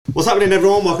What's happening,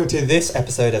 everyone? Welcome to this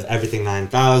episode of Everything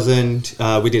 9000.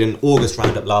 We did an August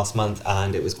roundup last month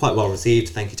and it was quite well received.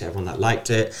 Thank you to everyone that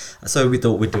liked it. So we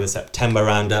thought we'd do a September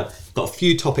roundup. Got a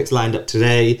few topics lined up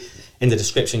today. In the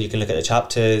description, you can look at the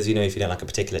chapters. You know, if you don't like a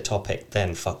particular topic,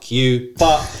 then fuck you.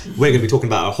 But we're going to be talking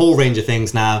about a whole range of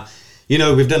things now. You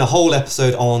know, we've done a whole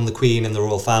episode on the Queen and the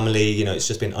royal family. You know, it's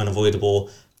just been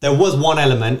unavoidable. There was one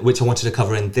element which I wanted to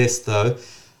cover in this, though.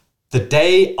 The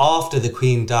day after the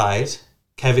Queen died,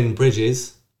 Kevin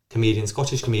Bridges, comedian,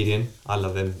 Scottish comedian, I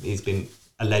love him. He's been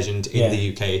a legend in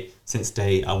the UK since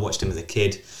day. I watched him as a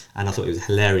kid and I thought he was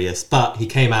hilarious. But he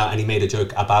came out and he made a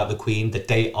joke about the Queen the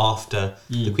day after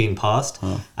the Queen passed.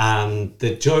 And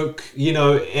the joke, you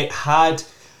know, it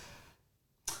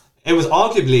was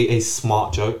arguably a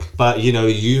smart joke, but you know,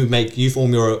 you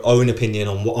form your own opinion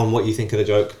on what you think of the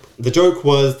joke. The joke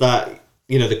was that,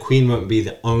 you know, the Queen won't be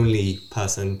the only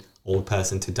old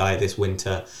person to die this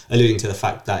winter, alluding to the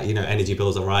fact that, you know, energy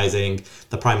bills are rising.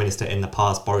 The Prime Minister in the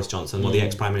past, Boris Johnson, or the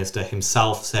ex-Prime Minister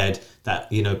himself, said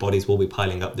that, you know, bodies will be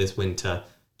piling up this winter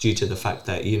due to the fact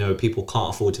that, you know, people can't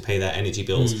afford to pay their energy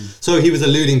bills. So he was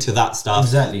alluding to that stuff.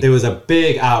 Exactly. There was a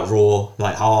big outroar,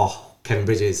 like, oh, Kevin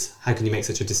Bridges, how can you make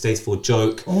such a distasteful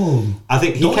joke? I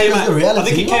think he came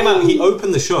out, he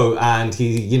opened the show and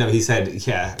he said,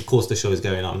 yeah, of course the show is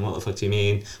going on. What the fuck do you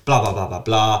mean? Blah, blah, blah, blah,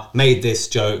 blah. Made this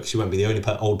joke. She won't be the only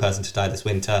old person to die this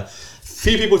winter.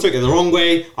 Few people took it the wrong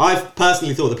way. I've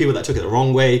personally thought the people that took it the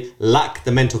wrong way lack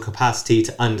the mental capacity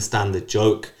to understand the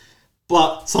joke.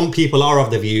 But some people are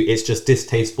of the view it's just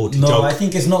distasteful to joke. No, I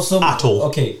think it's not so at all.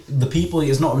 Okay, the people,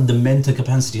 it's not the mental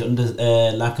capacity,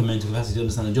 lack of mental capacity to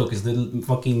understand the joke. It's the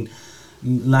fucking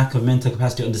lack of mental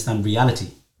capacity to understand reality.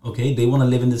 Okay, they want to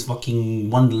live in this fucking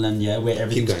wonderland, where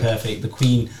everything's perfect. The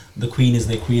queen is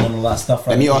the queen and all that stuff.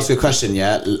 Right? Let me ask you a question.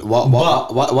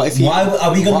 What if you? Why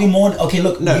are we going to be mourning? Okay,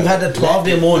 look, we've had a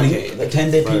 12-day mourning, a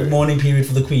 10-day mourning period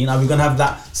for the Queen. Are we going to have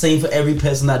that same for every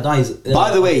person that dies? By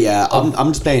the way,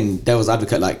 I'm just playing devil's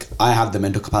advocate. Like, I have the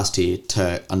mental capacity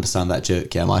to understand that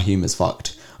joke. Yeah, my humour's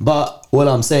fucked. But what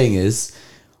I'm saying is,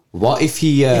 what if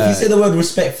he... if you say the word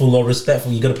respectful,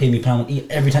 you got to pay me £1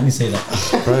 every time you say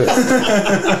that. Bro.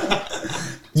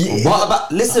 What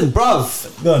about... Listen,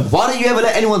 bruv. Why don't you ever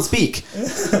let anyone speak?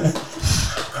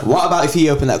 What about if he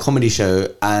opened that comedy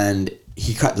show and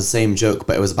he cracked the same joke,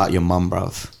 but it was about your mum,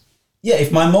 bruv? Yeah,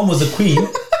 if my mum was a queen...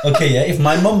 if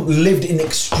my mum lived in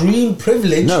extreme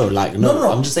privilege... No.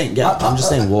 I'm just saying, I'm just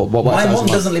saying, what my mum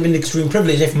doesn't live in extreme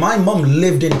privilege. If my mum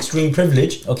lived in extreme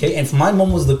privilege, and if my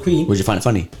mum was the queen... Would you find it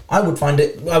funny? I would find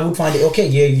it okay,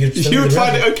 yeah. You would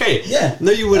find it okay? Yeah.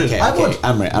 No, you wouldn't. Okay, I would.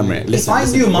 Amrit, listen. If I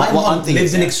knew my mum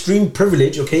lives in extreme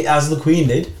privilege, as the queen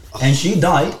did, and she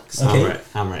died,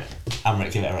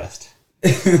 Amrit, give it a rest.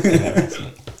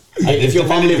 If your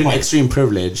mum lived in extreme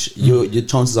privilege, your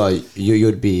chances are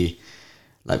you'd be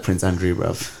like Prince Andrew,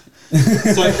 bruv.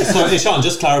 So Ishan,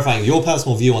 just clarifying, your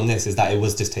personal view on this is that it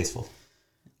was distasteful.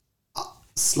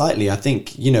 Slightly, I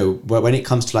think, you know, when it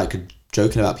comes to like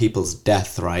joking about people's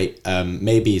death, right?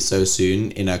 Maybe so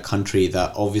soon in a country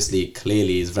that obviously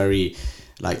clearly is very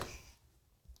like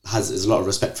has a lot of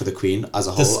respect for the Queen as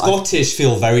a whole. The Scottish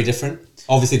feel very different.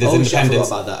 Obviously, there's independence.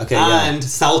 Shit, I forgot about that. And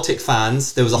Celtic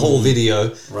fans, there was a whole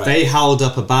video. Right. They held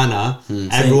up a banner.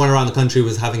 Everyone around the country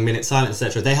was having minute silence,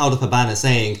 etc. They held up a banner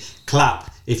saying,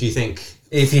 "Clap if you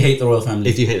hate the royal family."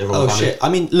 If you hate the royal family. Shit. I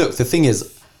mean, look. The thing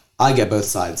is, I get both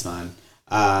sides, man.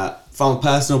 From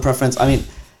personal preference, I mean,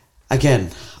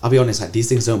 again, I'll be honest. Like, these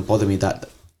things don't bother me that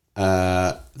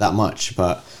much,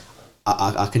 but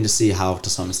I can just see how to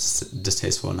some it's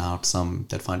distasteful and how to some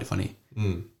they'd find it funny.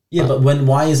 Yeah, but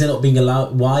why is it not being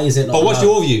allowed? Why is it not? But what's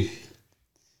your view?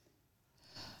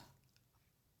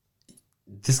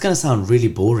 This is gonna sound really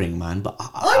boring, man, but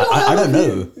I don't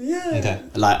know. Yeah. Okay.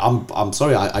 Like, I'm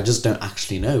sorry, I just don't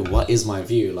actually know. What is my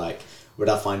view? Like, would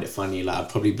I find it funny? Like, I'd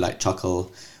probably like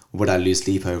chuckle. Would I lose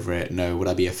sleep over it? No. Would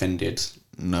I be offended?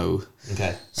 No.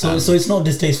 Okay. So it's not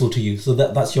distasteful to you. So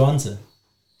that's your answer.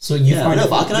 So you find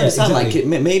but I can understand. Exactly.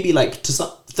 Like, maybe like to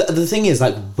some. The thing is,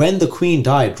 like, when the Queen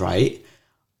died, right?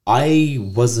 I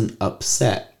wasn't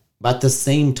upset, but at the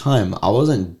same time, I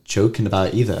wasn't joking about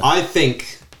it either. I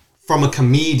think from a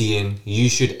comedian, you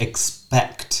should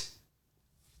expect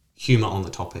humour on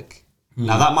the topic.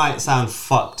 Now, that might sound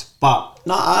fucked, but...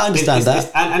 No, I understand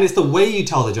that. And it's the way you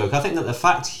tell the joke. I think that the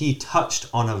fact he touched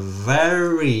on a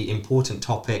very important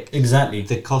topic... Exactly.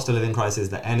 The cost of living crisis,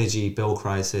 the energy bill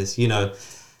crisis, you know...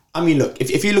 I mean, look,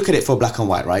 if you look at it for black and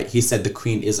white, right? He said the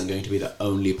Queen isn't going to be the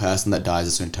only person that dies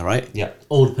this winter, right? Yeah.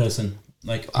 Old person.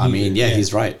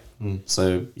 He's right.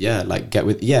 So, yeah, like, get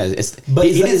with... Yeah, he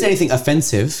didn't say anything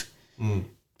offensive.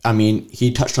 I mean,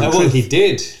 he touched on Well, truth. he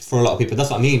did for a lot of people.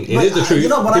 That's what I mean. It is the truth. You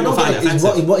know what People I don't find get it is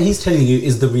offensive. what he's telling you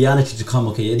is the reality to come.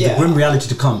 Okay, the grim reality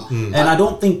to come. And I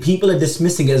don't think people are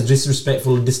dismissing it as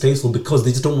disrespectful or distasteful because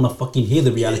they just don't want to fucking hear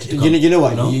the reality to come. You know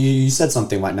what? You said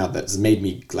something right now that's made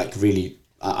me like really.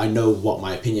 I know what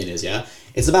my opinion is. Yeah,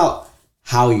 it's about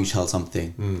how you tell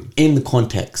something in the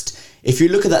context. If you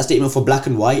look at that statement for black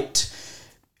and white,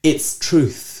 it's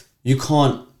truth. You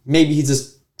can't. Maybe he's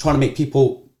just trying to make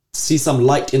people see some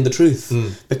light in the truth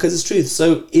because it's truth.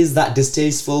 So is that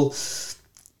distasteful?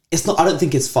 It's not. I don't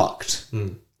think it's fucked.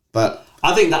 But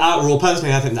I think the outroar,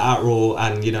 personally, I think the outroar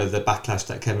and, you know, the backlash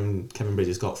that Kevin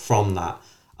Bridges got from that,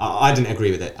 I didn't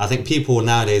agree with it. I think people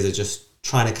nowadays are just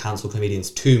trying to cancel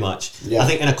comedians too much. Yeah. I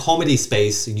think in a comedy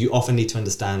space, you often need to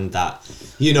understand that,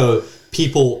 you know,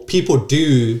 people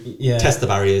do test the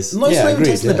barriers. No, it's Yeah, not even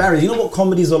agreed, testing the yeah. barriers. You know what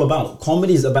comedy is all about?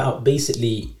 Comedy is about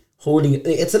basically holding.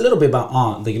 It's a little bit about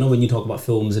art. Like, you know, when you talk about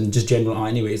films and just general art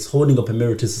anyway, it's holding up a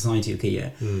mirror to society, okay, yeah?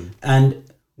 And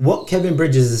what Kevin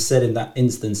Bridges has said in that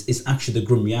instance is actually the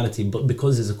grim reality, but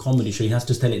because it's a comedy show, he has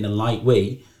to tell it in a light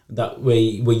way, that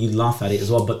way where you laugh at it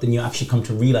as well, but then you actually come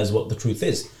to realize what the truth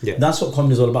is. Yeah. That's what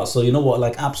comedy is all about. So you know what,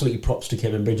 like, absolutely props to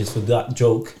Kevin Bridges for that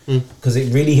joke, because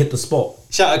it really hit the spot.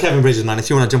 Shout out Kevin Bridges, man. If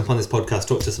you want to jump on this podcast,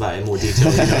 talk to us about it in more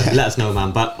detail, you know, let us know,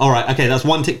 man. But all right, okay, that's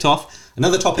one ticked off.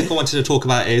 Another topic I wanted to talk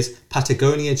about is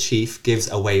Patagonia chief gives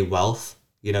away wealth.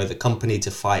 You know, the company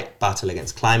to fight battle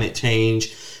against climate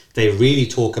change. They really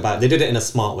talk about. They did it in a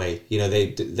smart way. You know, they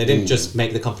didn't just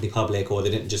make the company public, or they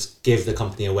didn't just give the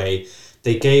company away.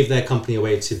 They gave their company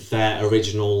away to their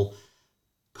original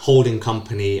holding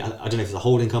company. I don't know if it's a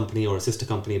holding company or a sister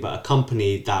company, but a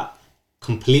company that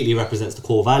completely represents the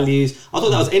core values. I thought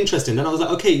that was interesting. Then I was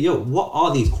like, okay, yo, what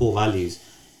are these core values?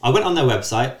 I went on their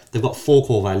website. They've got 4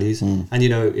 core values. And, you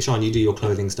know, Ishan, you do your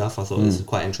clothing stuff. I thought this was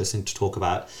quite interesting to talk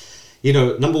about. You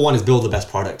know, number 1 is build the best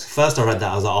product. First I read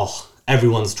that, I was like, oh,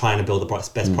 everyone's trying to build the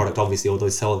best product, obviously, although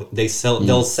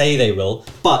they'll say they will.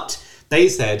 But they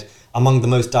said, among the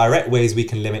most direct ways we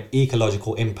can limit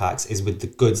ecological impacts is with the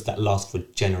goods that last for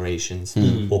generations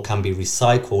or can be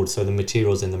recycled so the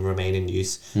materials in them remain in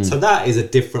use. So that is a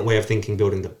different way of thinking,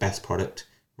 building the best product,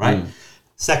 right?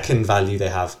 Second value they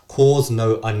have, cause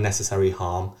no unnecessary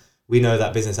harm. We know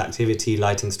that business activity,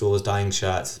 lighting stores, dyeing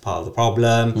shirts is part of the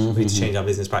problem. We need to change our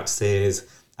business practices,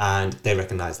 and they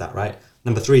recognize that, right?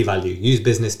 Number 3 value, use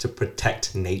business to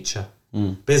protect nature.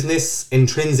 Business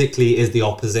intrinsically is the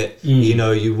opposite. You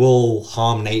know, you will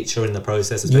harm nature in the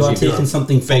process, especially You are if you're taking a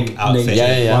something big from outfit.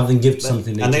 nature rather than give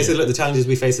something nature. And they said, look, the challenges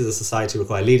we face as a society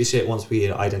require leadership. Once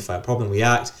we identify a problem, we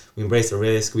act, we embrace the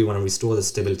risk, we want to restore the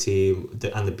stability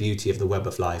and the beauty of the web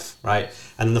of life, right?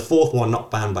 And then the 4th one, not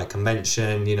bound by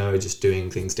convention, you know, just doing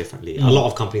things differently. A lot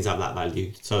of companies have that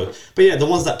value. So, but yeah, the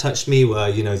ones that touched me were,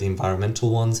 you know, the environmental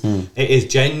ones. It is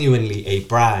genuinely a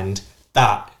brand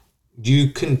that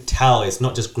you can tell it's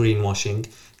not just greenwashing.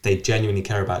 They genuinely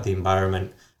care about the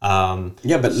environment.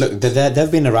 yeah, but look,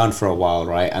 they've been around for a while,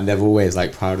 right? And they've always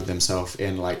like prided themselves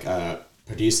in like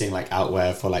producing like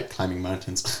outwear for like climbing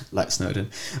mountains, like Snowden.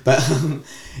 But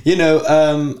you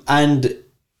know, and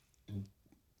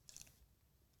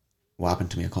what happened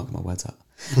to me? I can't get my words out.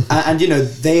 and you know,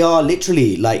 they are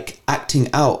literally like acting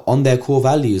out on their core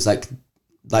values, like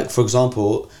for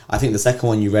example, I think the second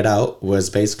one you read out was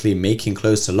basically making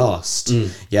clothes to last.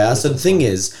 Yeah. So the thing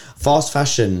is, fast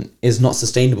fashion is not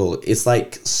sustainable. It's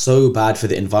like so bad for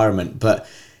the environment, but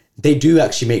they do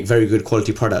actually make very good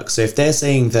quality products. So if they're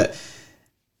saying that,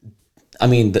 I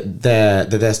mean,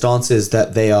 their stance is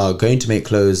that they are going to make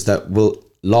clothes that will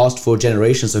last for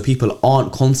generations, so people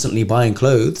aren't constantly buying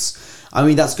clothes. I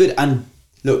mean, that's good. And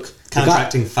look,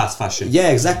 Counteracting fast fashion. Yeah,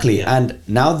 exactly. Yeah. And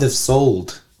now they've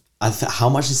sold. How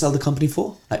much did they sell the company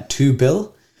for? Like $2 billion?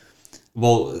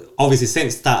 Well, obviously,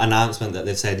 since that announcement that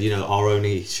they've said, you know, our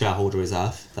only shareholder is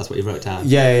Earth. That's what he wrote down.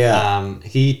 Yeah.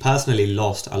 He personally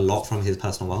lost a lot from his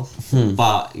personal wealth,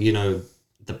 but you know,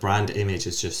 the brand image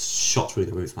is just shot through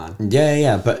the roof, man.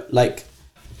 Yeah. But like,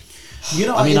 you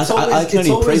know, I mean,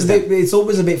 it's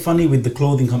always a bit funny with the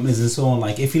clothing companies and so on.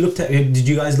 Like, if you looked at, did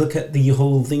you guys look at the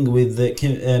whole thing with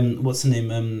the what's her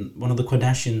name? One of the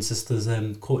Kardashian sisters,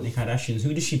 Kourtney Kardashian.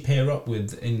 Who did she pair up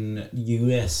with in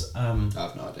US? I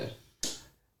have no idea.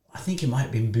 I think it might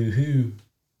have been Boohoo.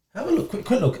 Have a look, quick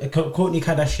look. Kourtney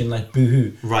Kardashian, like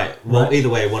Boohoo. Right. Well, Right. either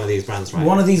way, one of these brands, right?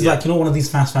 One of these, like, you know, one of these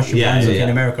fast fashion Yeah, brands yeah, in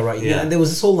yeah. America, right? Yeah. And there was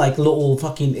this whole, like, little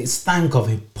fucking, it stank of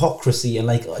hypocrisy and,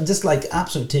 like, just, like,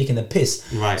 absolute taking the piss.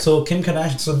 Right. So Kim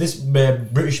Kardashian, so this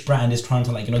British brand is trying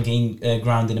to, like, you know, gain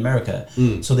ground in America.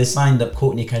 So they signed up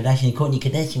Kourtney Kardashian. Kourtney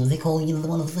Kardashian was, like, oh, you know,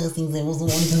 one of the first things I was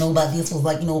wanting to know about this was,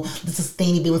 like, you know, the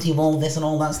sustainability of all this and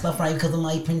all that stuff, right? Because of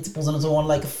my principles and so on.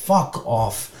 Like, fuck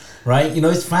off. Right, you know,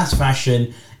 it's fast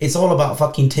fashion. It's all about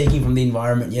fucking taking from the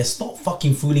environment. Yeah, stop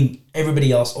fucking fooling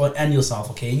everybody else and yourself.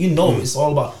 Okay, you know, it's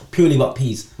all about purely about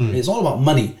peace. It's all about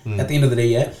money at the end of the day.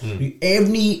 Yeah,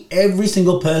 every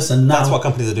single person now. That's what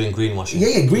companies are doing, greenwashing.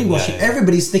 Yeah, greenwashing. Yeah, yeah.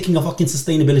 Everybody's sticking a fucking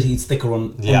sustainability sticker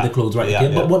on Yeah. the clothes, right? Yeah,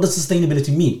 Okay, yeah. but what does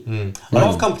sustainability mean? A lot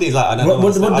of companies, like, I don't What- know,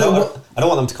 what- I don't what- want- I don't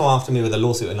want them to come after me with a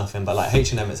lawsuit or nothing, but like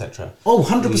H&M, etc. Oh,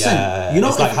 100%. Yeah, You know,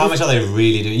 it's like, if- how if- much are they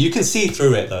really doing? You can see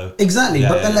through it though. Exactly, Yeah,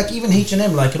 but yeah, then yeah. like even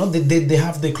H&M, like, you know, they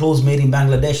have their clothes made in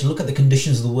Bangladesh and look at the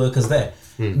conditions of the workers there.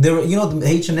 They're, you know, the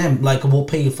H&M like will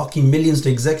pay fucking millions to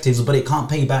executives, but it can't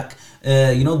pay back.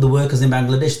 You know, the workers in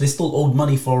Bangladesh, they still owed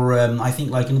money for I think,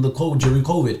 like, you know, the code during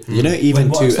COVID. You know, even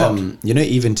When what to stopped.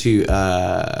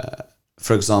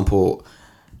 for example,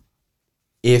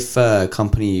 if a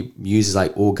company uses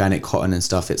like organic cotton and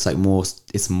stuff,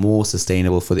 it's more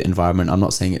sustainable for the environment. I'm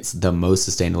not saying it's the most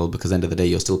sustainable, because at the end of the day,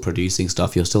 you're still producing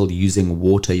stuff, you're still using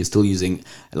water, you're still using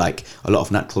like a lot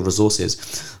of natural resources.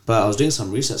 But I was doing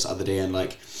some research the other day, and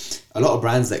like a lot of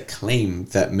brands that claim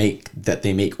that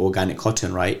they make organic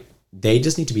cotton, right? They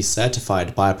just need to be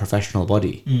certified by a professional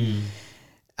body.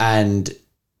 And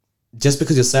just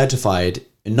because you're certified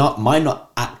might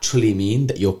not actually mean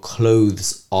that your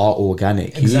clothes are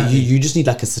organic. Exactly. You just need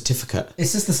like a certificate.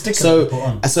 It's just the sticker So, they put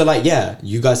on. so like, yeah,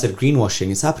 you guys said greenwashing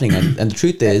is happening, and the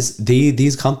truth is,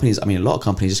 these companies, I mean, a lot of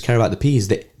companies just care about the P's.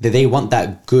 They want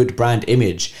that good brand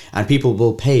image, and people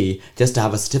will pay just to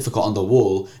have a certificate on the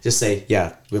wall. Just say,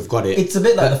 yeah, we've got it. It's a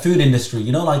bit like the food industry,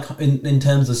 you know, like in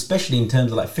terms of, especially in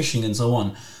terms of like fishing and so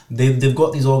on. They've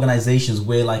got these organizations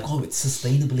where like, oh, it's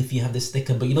sustainable if you have this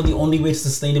sticker, but you know the only way to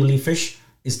sustainably fish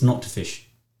is not to fish.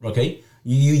 Okay,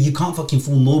 you can't fucking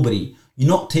fool nobody. You're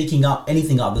not taking out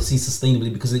anything out of the sea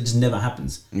sustainably, because it just never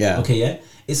happens. Yeah. Okay, yeah.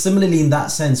 It's similarly in that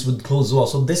sense with clothes as well.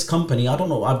 So this company, I don't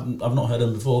know, I've not heard of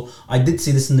them before. I did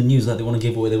see this in the news that they want to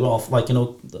give away their wealth. Like, you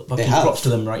know, fucking have. props to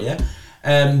them, right?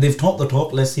 Yeah. They've talked the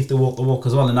talk. Let's see if they walk the walk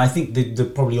as well. And I think they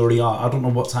probably already are. I don't know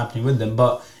what's happening with them,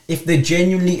 but if they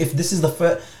genuinely, if this is the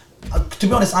first. To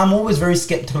be honest, I'm always very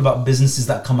skeptical about businesses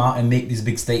that come out and make these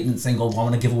big statements saying, "Oh, I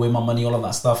want to give away my money," all of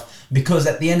that stuff. Because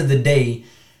at the end of the day,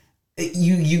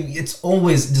 it's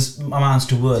always just amounts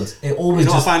to words. It always You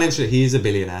know what I just. find interesting? He's a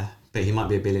billionaire, but he might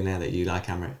be a billionaire that you like,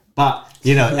 Amrit. But,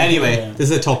 you know, anyway, yeah. this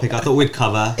is a topic I thought we'd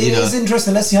cover. It you know. is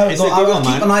interesting. Let's see how it It's goes. a good I'll one,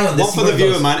 keep man. an eye on this. One see for where the it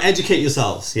viewer, goes. man. Educate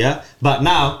yourselves, yeah? But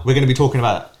now we're going to be talking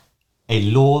about a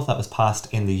law that was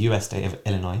passed in the US state of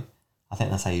Illinois. I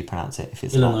think that's how you pronounce it. If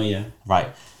it's Illinois, not. yeah. Right.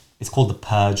 It's called the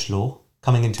Purge Law,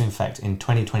 coming into effect in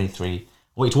 2023. I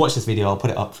want you to watch this video. I'll put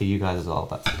it up for you guys as well.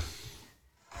 But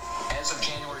As of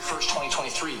January 1st,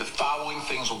 2023, the following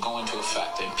things will go into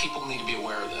effect, and people need to be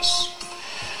aware of this.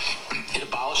 It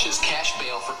abolishes cash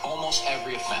bail for almost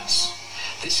every offense.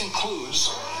 This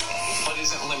includes, but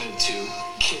isn't limited to,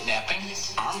 kidnapping,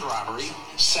 armed robbery,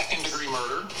 second-degree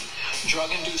murder,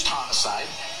 drug-induced homicide,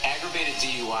 aggravated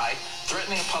DUI,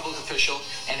 threatening a public official,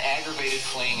 and aggravated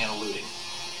fleeing and eluding.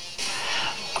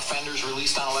 Offenders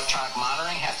released on electronic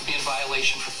monitoring have to be in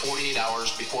violation for 48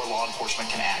 hours before law enforcement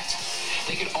can act.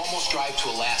 They could almost drive to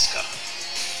Alaska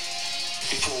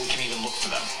before we can even look for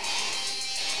them.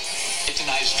 It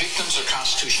denies victims their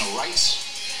constitutional rights.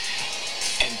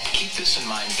 And keep this in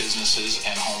mind, businesses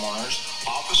and homeowners.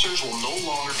 Officers will no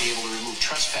longer be able to remove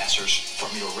trespassers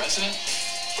from your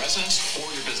residence or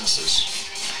your businesses.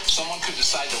 Someone could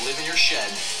decide to live in your shed,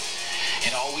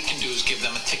 and all we can do is give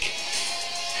them a ticket.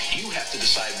 You have to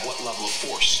decide what level of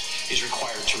force is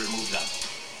required to remove them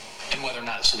and whether or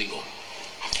not it's legal.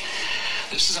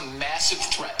 This is a massive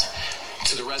threat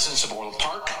to the residents of Orland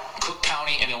Park, Cook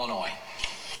County, and Illinois.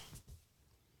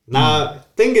 now,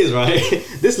 thing is, right,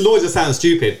 this law just sounds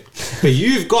stupid, but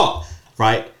you've got,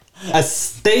 right, a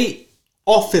state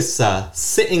officer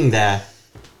sitting there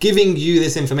giving you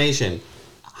this information.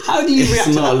 How do you react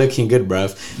It's to not that? looking good,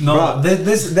 bruv. No, Bruh.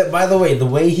 this by the way, the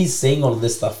way he's saying all of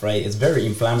this stuff, right, is very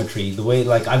inflammatory. The way,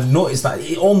 like, I've noticed that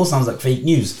it almost sounds like fake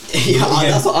news. Yeah,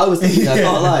 that's what I was thinking. I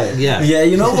can't lie. Yeah. Yeah,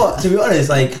 you know what? To be honest,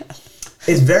 like,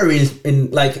 it's very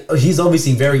like he's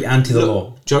obviously very anti the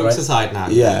law. Jokes right? aside now.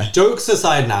 Yeah. Jokes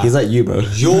aside now. He's like you, bro.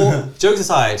 Jokes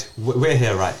aside, we're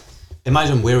here, right?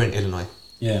 Imagine we're in Illinois.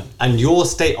 Yeah. And your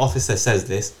state officer says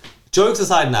this. Jokes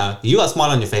aside now, you got a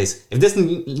smile on your face. If this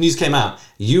news came out,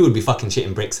 you would be fucking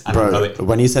shitting bricks and know it.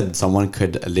 When you said someone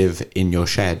could live in your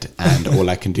shed and all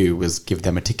I can do was give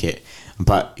them a ticket,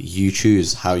 but you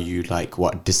choose how you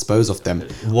dispose of them.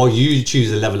 Well, you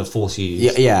choose the level of force you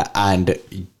use. Yeah, and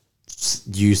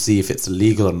you see if it's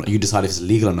illegal or not. You decide if it's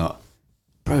illegal or not.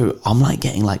 Bro, I'm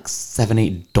getting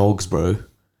 7-8 dogs, bro.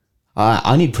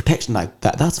 I need protection like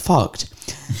that. That's fucked.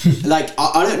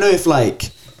 I don't know if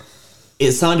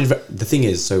it sounded. The thing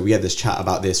is, so we had this chat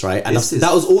about this, right? And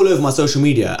that was all over my social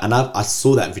media, and I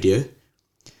saw that video,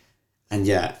 and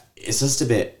yeah, it's just a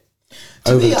bit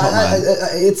over the top, man.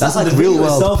 That's the real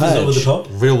world purge. Over the top.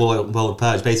 Real world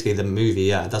purge, basically the movie.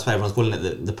 Yeah, that's why everyone's calling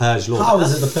it the purge law. How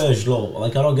is it the purge law? I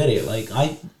don't get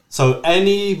it. So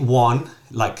anyone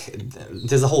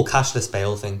there's a whole cashless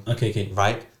bail thing. Okay.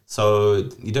 Right. So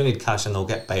you don't need cash, and they'll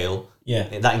get bail.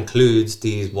 Yeah. That includes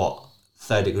these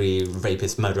third degree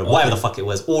rapist, murderer, whatever the fuck it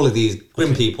was. All of these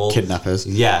grim people, kidnappers.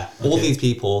 Yeah. All these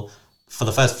people for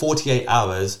the first 48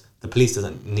 hours. The police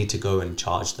doesn't need to go and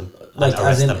charge them and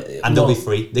arrest them, and they'll be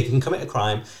free. They can commit a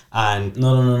crime and...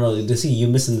 No. You see, you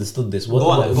misunderstood this.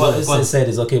 What it said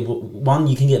is, okay, one,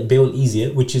 you can get bail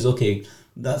easier, which is, okay,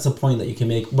 that's a point that you can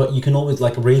make, but you can always,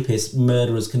 rapists,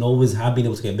 murderers can always have been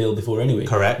able to get bail before anyway.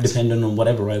 Correct. Depending on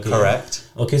whatever, right? Okay, correct.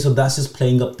 Okay, so that's just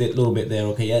playing up that little bit there,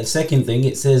 okay, yeah. Second thing,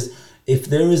 it says... If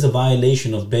there is a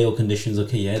violation of bail conditions,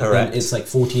 okay, yeah, correct. Then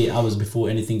it's 48 hours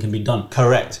before anything can be done.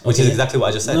 Correct, which is exactly what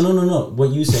I just said. No. What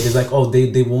you said is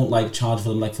they won't charge for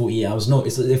them 48 hours. No,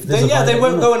 it's if there's they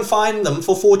won't go and fine them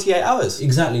for 48 hours.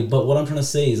 Exactly, but what I'm trying to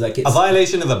say is it's a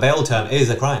violation of a bail term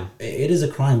is a crime. It is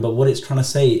a crime, but what it's trying to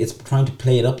say, it's trying to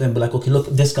play it up and be like, okay, look,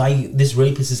 this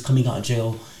rapist is coming out of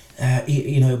jail.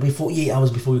 It'll be 48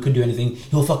 hours before we could do anything.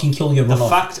 He'll fucking kill you and run off.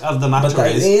 The fact of the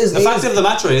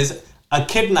matter is, a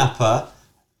kidnapper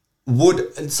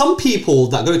some people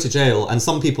that go to jail and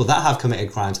some people that have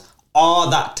committed crimes are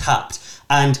that tapped,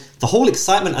 and the whole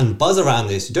excitement and buzz around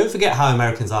this, don't forget how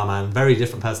Americans are, man. Very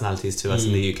different personalities to us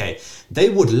in the UK. They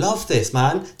would love this,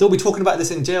 man. They'll be talking about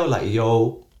this in jail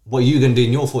yo, what are you gonna do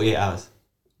in your 48 hours?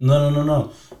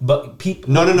 No. But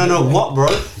people. No. What, bro?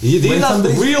 These are the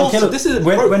real. Okay, look, this is.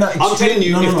 I'm telling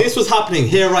you, if this was happening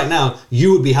here right now,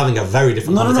 you would be having a very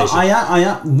different conversation. I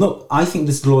am. Look, I think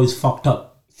this law is fucked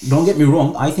up. Don't get me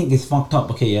wrong. I think it's fucked up.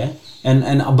 Okay, yeah.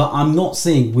 But I'm not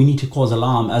saying we need to cause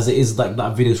alarm as it is that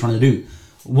video is trying to do.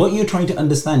 What you're trying to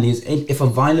understand is if a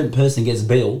violent person gets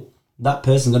bail, that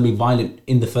person's gonna be violent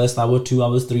in the first hour, 2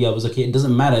 hours, 3 hours. Okay, it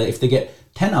doesn't matter if they get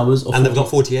 10 hours or. And they've got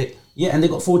 48. Yeah, and they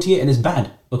got 48, and it's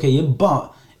bad. Okay, yeah,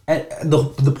 but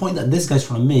the point that this guy's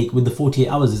trying to make with the 48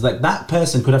 hours is that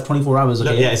person could have 24 hours.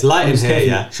 Okay, look, yeah, it's light in here.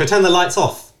 Yeah, should I turn the lights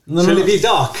off? Should it be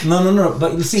dark? No.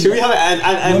 But you see, should we have it?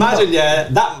 And imagine,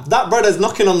 that brother's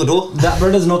knocking on the door. That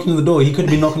brother's knocking on the door. He could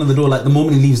be knocking on the door the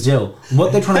moment he leaves jail.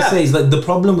 What they're trying to say is the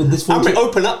problem with this.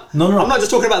 Open up. No. I'm not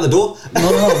just talking about the door.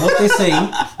 No. What they're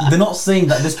saying, they're not saying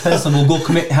that this person will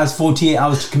has 48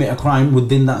 hours to commit a crime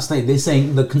within that state. They're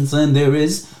saying the concern there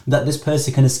is that this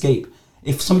person can escape.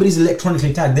 If somebody's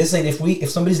electronically tagged, they're saying if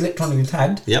somebody's electronically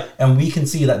tagged, and we can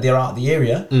see that they're out of the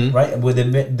area, right, where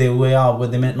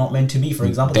they're not meant to be, for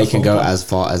example, they can go as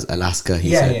far as Alaska. He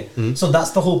said. Yeah. So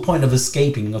that's the whole point of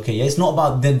escaping. Okay, it's not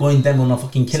about them going them on a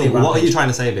fucking killing rampage. What are you trying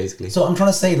to say, basically? So I'm trying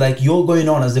to say you're going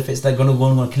on as if it's going to go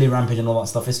on a killing rampage and all that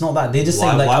stuff. It's not that. They're just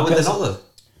saying why would they not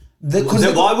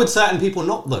though? Why would certain people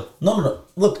not though? No.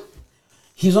 Look.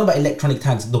 He's on about electronic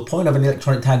tags. The point of an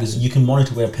electronic tag is you can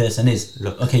monitor where a person is.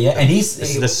 Look, okay, yeah, and let's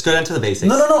just go down to the basics.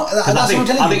 No. That's what I'm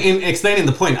telling you. I think in explaining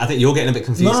the point, I think you're getting a bit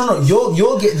confused. No.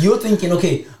 You're thinking,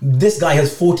 okay, this guy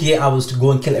has 48 hours to go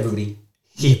and kill everybody.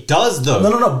 He does though.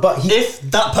 No. But if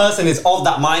that person is of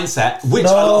that mindset, which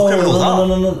a lot of criminals are.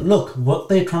 No. Look, what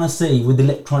they're trying to say with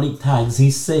electronic tags,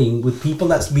 he's saying with people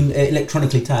that's been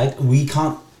electronically tagged, we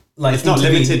can't It's not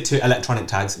limited to electronic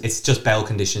tags. It's just bail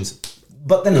conditions.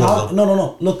 But then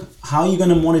no. Look, how are you going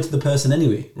to monitor the person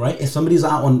anyway, right? If somebody's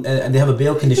out on and they have a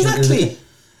bail condition, exactly.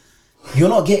 You're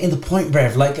not getting the point,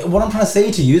 bruv. What I'm trying to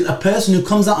say to you is a person who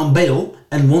comes out on bail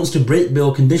and wants to break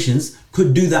bail conditions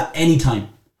could do that anytime.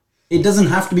 It doesn't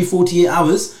have to be 48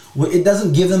 hours. It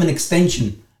doesn't give them an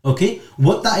extension. Okay,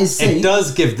 what that is saying... It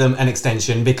does give them an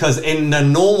extension because in a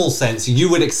normal sense, you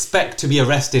would expect to be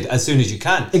arrested as soon as you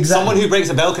can. Exactly. Someone who breaks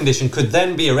a bail condition could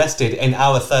then be arrested in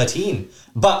hour 13.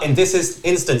 But in this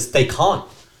instance, they can't.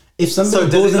 If somebody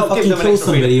goes and fucking kills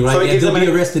somebody, right, they'll be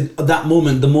arrested at the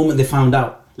moment they found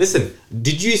out. Listen,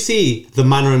 did you see the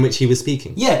manner in which he was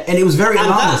speaking? Yeah, and it was very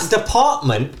anonymous. And that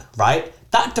department, right,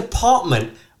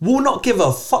 will not give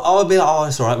a fuck. I'll be like,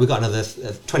 it's all right, we've got another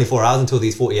 24 hours until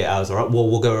these 48 hours, all right,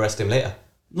 we'll go arrest him later.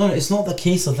 No, it's not the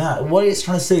case of that. What it's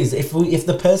trying to say is if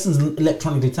the person's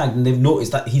electronically tagged and they've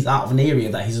noticed that he's out of an area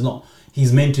that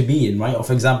he's meant to be in, right? Or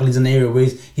for example, he's in an area where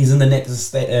he's in the next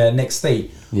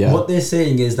state. Yeah. What they're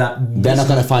saying is that They're not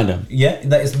gonna find him. Yeah,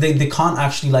 that is they can't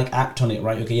actually like act on it,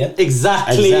 right? Okay, yeah.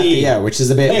 Exactly. Yeah, which is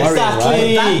a bit worrying,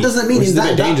 right? That doesn't mean Which is a that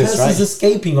bit dangerous, person's right?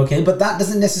 escaping, okay? But that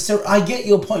doesn't necessarily. I get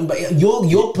your point, but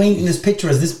you're painting this picture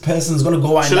as this person's gonna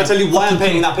go out. Should I tell you why I'm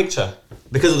painting that picture?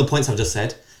 Because of the points I've just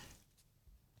said.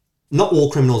 Not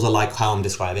all criminals are like how I'm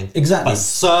describing. Exactly. But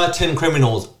certain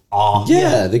criminals are.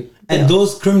 Yeah. And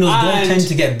those criminals don't And- tend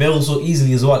to get bailed so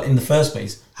easily as well in the first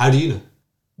place. How do you know?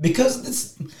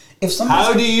 Because if somebody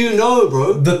How do you know,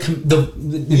 bro?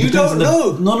 You don't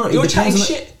know. No, You're it chatting depends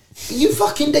on shit. You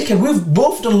fucking dickhead. We've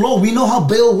both done law. We know how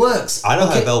bail works. I know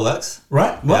okay? how bail works.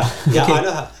 Right? What? Yeah, Okay. I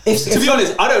know how. If- to if- be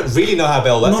honest, I don't really know how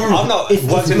bail works. I've not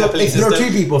worked in the police If there are system.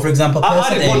 two people, for example, I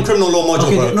person did one A- criminal law module,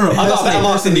 Okay, bro. no, I got a person better A,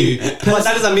 marks than person you. B. But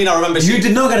that doesn't mean I remember shit. You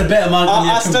did not get a better mark than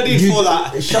I studied for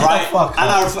that, Shut right? the fuck and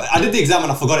up. I did the exam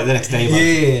and I forgot it the next day,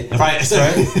 man. Yeah. Right, so...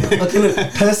 Okay, look.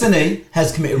 Person A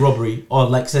has committed robbery or,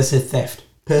 like, say, theft.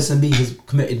 Person B has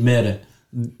committed murder.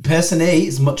 Person A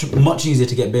is much easier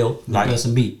to get bail than Right.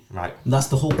 person B. Right. And that's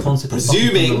the whole concept of fucking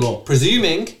criminal law.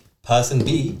 Presuming person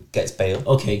B gets bail,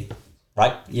 Okay.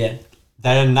 right? Yeah.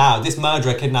 Then now, this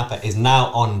murderer kidnapper is now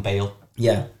on bail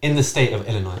Yeah. in the state of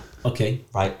Illinois, Okay.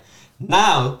 right?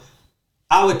 Now,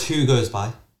 hour 2 goes by.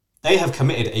 They have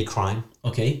committed a crime.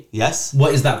 Okay. Yes?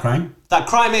 What is that crime? That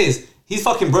crime is, he's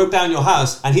fucking broke down your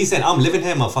house and he said, I'm living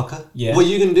here, motherfucker. Yeah. What are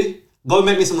you gonna do? Go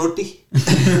make me some roti.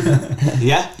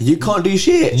 Yeah? You can't do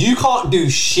shit. You can't do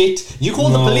shit. You call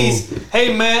the No. police.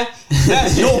 Hey man,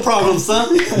 that's your problem,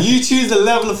 son. You choose the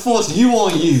level of force you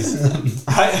want to use.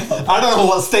 Right? I don't know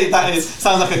what state that is.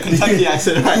 Sounds like a Kentucky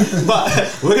accent, right?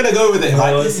 But we're gonna go with it,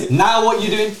 right? Now what you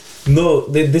doing? No,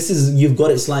 you've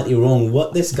got it slightly wrong.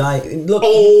 What this guy, look,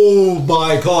 Oh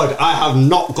my god, I have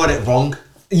not got it wrong.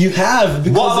 you have, What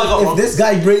because have I got if wrong? this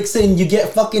guy breaks in, you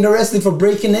get fucking arrested for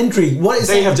breaking entry. What is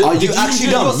They it? have just, Are did you actually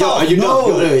do it dumb? Yo, yourself? are you No.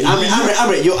 dumb?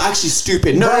 Amrit, you're actually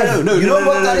stupid. No, no. You know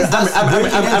what that is? That's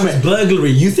breaking entry. It's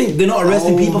burglary. You think they're not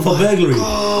arresting people for burglary?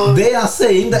 They are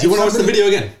saying that. Do you want to watch the somebody- video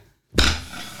again?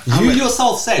 You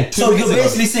yourself said 2 So minutes you're ago.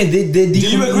 basically saying they Do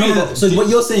you agree that- So what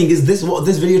you're saying is this: what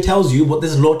this video tells you, what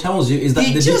this law tells you, is that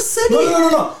He they just said no,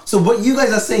 it. no. So what you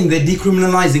guys are saying, they're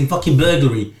decriminalizing fucking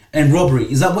burglary and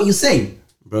robbery. Is that what you're saying?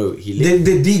 Bro, They're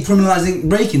decriminalizing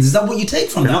break-ins. Is that what you take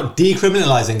from We're that? not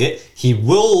decriminalizing it. He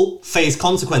will face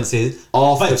consequences,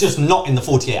 but just not in the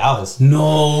 48 hours.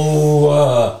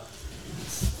 No.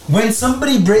 When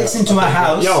somebody breaks into a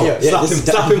house,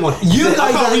 Slap him one. You I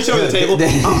guys can't are- reach over the table.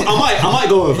 I might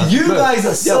go over. you guys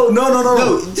are so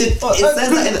no. it says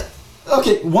that in the-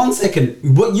 Okay, 1 second.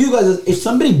 What you guys, if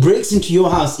somebody breaks into your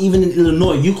house, even in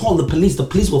Illinois, you call the police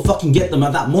will fucking get them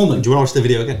at that moment. Do you want to watch the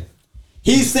video again?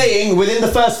 He's saying within the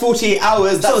first 48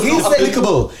 hours, that's So he's not saying-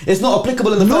 applicable. It's not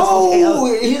applicable in the first 48 hours.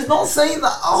 No, he's not saying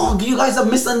that. Oh, you guys are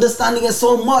misunderstanding it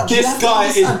so much. You This have to guy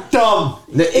is understand. dumb.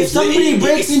 If somebody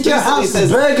breaks into your house,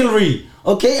 it's burglary.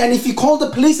 Okay, and if you call the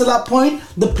police at that point,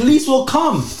 the police will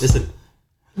come. Listen.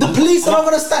 The police are not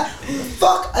gonna stand.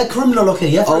 Fuck a criminal, okay?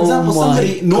 Yeah, for Oh example, my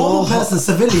somebody, normal God. person,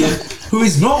 civilian, who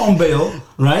is not on bail,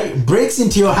 right, breaks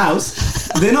into your house.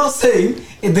 They're not saying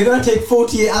if they're gonna take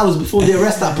 48 hours before they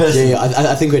arrest that person. Yeah,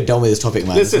 I think we're done with this topic,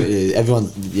 man. Listen.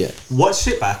 Everyone, yeah. Watch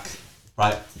it back,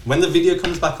 right? When the video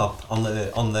comes back up on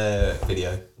the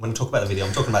video, when I talk about the video,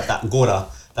 I'm talking about that Gora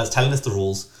that's telling us the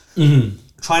rules. Mm-hmm.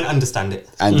 Try and understand it.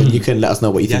 And then you can let us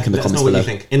know what you think in the let us comments know what below. you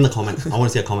think in the comment. I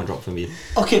want to see a comment drop from you.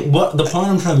 Okay, what the point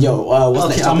I'm trying to What's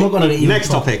next I'm not topic? gonna even Next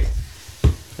talk. topic.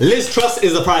 Liz Truss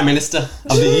is the Prime Minister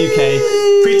of the UK.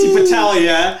 Priti Patel,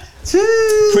 yeah?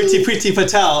 Priti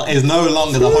Patel is no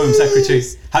longer the Home Secretary.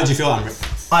 How do you feel,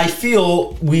 Amrit? I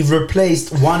feel we've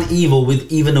replaced one evil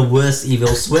with even a worse evil.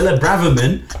 Swella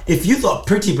Braverman, if you thought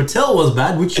Priti Patel was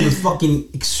bad, which was fucking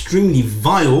extremely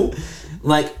vile,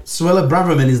 like Swella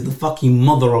Braverman is the fucking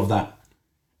mother of that.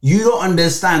 You don't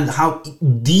understand how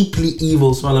deeply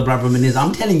evil Swella Braverman is.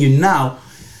 I'm telling you now,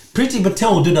 Priti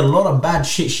Patel did a lot of bad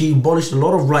shit. She abolished a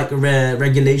lot of like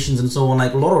regulations and so on,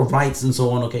 like a lot of rights and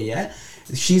so on. Okay, yeah,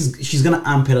 she's gonna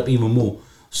amp it up even more.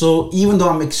 So even though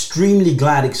I'm extremely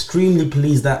glad, extremely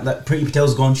pleased that Priti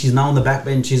Patel's gone, she's now on the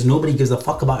backbenches. Nobody gives a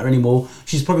fuck about her anymore.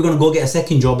 She's probably gonna go get a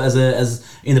second job as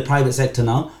in the private sector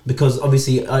now, because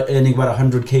obviously earning about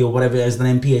 100k or whatever as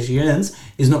an MP as she earns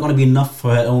is not gonna be enough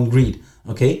for her own greed.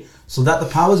 Okay, so that the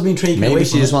power's been taken away. Maybe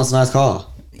she from just her. wants a nice car.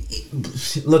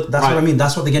 Look, that's Right. what I mean.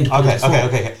 That's what they're getting to put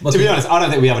Okay. To be honest, I don't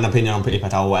think we have an opinion on Priti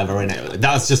Patel or whatever in it.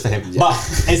 That was just for him. But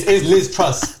is Liz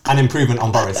Truss an improvement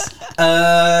on Boris?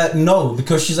 No,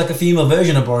 because she's like a female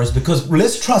version of Boris. Because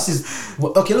Liz Truss is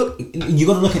okay. Look, you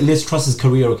got to look at Liz Truss's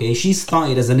career. Okay, she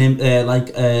started as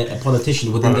a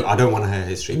politician within. Bro, I don't want to hear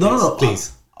history. No.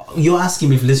 Please. You're asking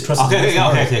me if Liz Truss. Okay,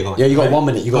 go on. Yeah, you got 1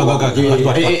 minute. You got Go.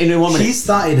 in 1 minute. She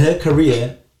started her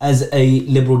career as a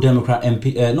Liberal Democrat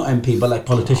MP, not MP, but like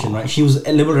politician, right? She was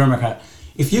a Liberal Democrat.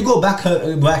 If you go back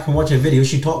and watch her video,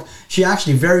 she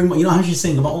actually very much, you know how she's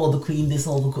saying about all the Queen this,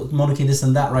 all the monarchy this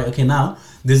and that, right? Okay, now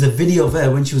there's a video of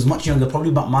her when she was much younger, probably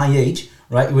about my age,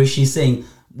 right? Where she's saying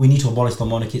we need to abolish the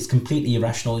monarchy. It's completely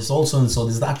irrational. It's also, and so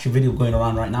there's the actual video going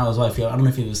around right now as well. I don't know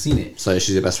if you've ever seen it. So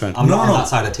she's your best friend. I'm not on that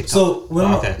side of TikTok. So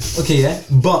okay, yeah.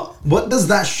 But what does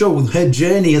that show? Her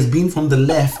journey has been from the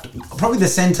left, probably the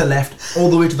center left, all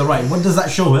the way to the right. What does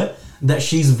that show her? That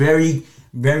she's very,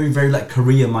 very, very like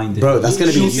career minded. Bro, that's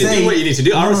gonna be You do what you need to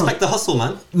do. I respect the hustle,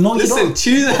 man. No, you don't.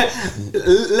 Choose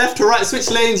left to right, switch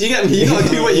lanes. You get me. You gotta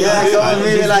do what you gotta do.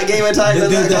 moving like Game of Thrones.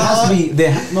 There has to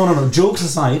be no. Jokes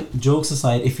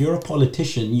aside, if you're a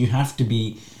politician, you have to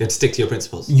be. You have to stick to your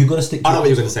principles. You gotta stick. I know what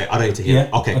you're gonna say. I don't need to hear.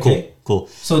 Yeah? Okay, cool.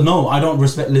 So no, I don't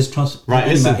respect Liz Truss. Right,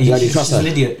 listen. She's an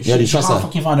idiot. She can't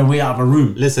fucking find a way out of a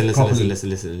room. Listen. properly.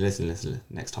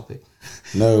 Next topic.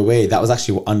 No way, that was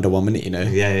actually under 1 minute, you know.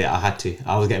 Yeah, I had to.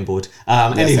 I was getting bored.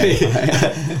 Anyway,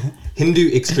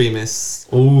 Hindu extremists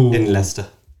in Leicester.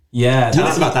 Yeah, Tell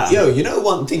us about that. Yo, you know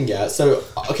one thing, yeah? So,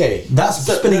 okay. that's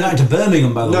spinning out into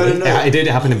Birmingham, by the way. No. It did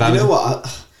happen in Birmingham. You know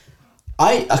what?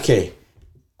 Okay.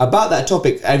 About that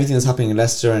topic, everything that's happening in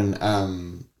Leicester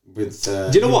and with...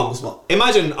 Do you know what?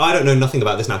 Imagine I don't know nothing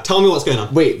about this now. Tell me what's going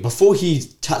on. Wait, before he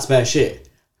chats bare shit,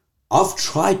 I've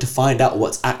tried to find out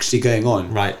what's actually going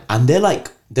on. Right. And they're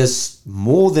like, there's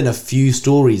more than a few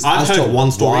stories I've as heard to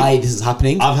one story. why this is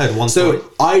happening. I've heard one story.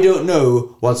 So I don't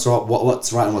know what's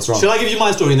right and what's wrong. Shall I give you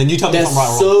my story and then you tell me if There's I'm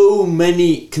right or wrong? so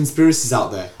many conspiracies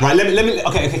out there. Right, let me.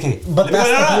 Okay. But Let me that's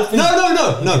go. the whole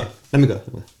thing. No. Let me go.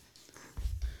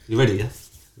 You ready? Yeah.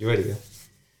 You ready? Yeah.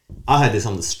 I heard this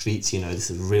on the streets. You know, this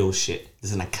is real shit.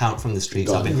 This is an account from the streets.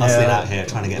 Go I've been on. hustling Yeah. out here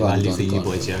trying to get Go on, value go for on, you go on.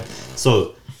 boys. Yeah.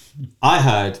 So, I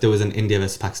heard there was an India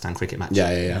versus Pakistan cricket match.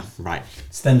 Yeah. Right.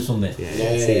 Stems from there.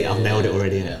 Yeah. See, I've nailed it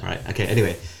already. Innit? Right. Okay.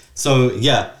 Anyway, so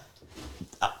yeah,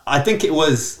 I think it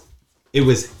was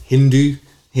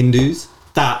Hindus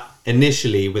that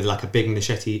initially with like a big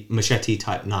machete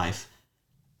type knife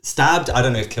stabbed, I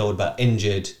don't know if killed, but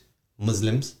injured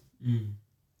Muslims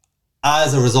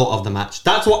as a result of the match.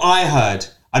 That's what I heard.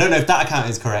 I don't know if that account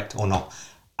is correct or not.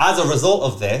 As a result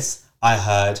of this, I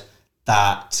heard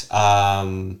that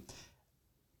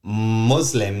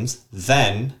Muslims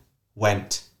then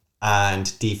went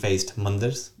and defaced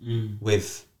mandars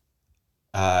with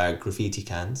graffiti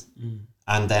cans,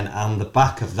 and then on the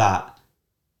back of that,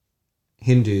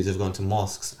 Hindus have gone to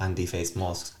mosques and defaced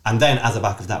mosques, and then as a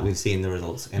back of that, we've seen the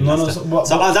results in Leicester.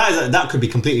 That could be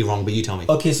completely wrong, but you tell me.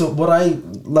 Okay, so what I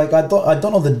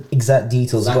don't know the exact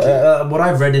details, but what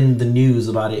I've read in the news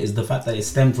about it is the fact that it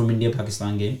stemmed from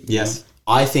India-Pakistan game. Yes.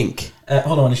 I think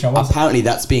Hold on, Ishan. One second. apparently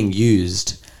that's being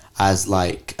used as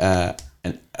like a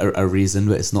reason,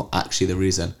 but it's not actually the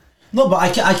reason. No, but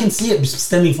I can see it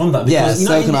stemming from that. Because, Yeah,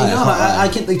 so can I. I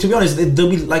can. To be honest,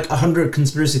 there'll be like 100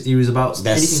 conspiracy theories about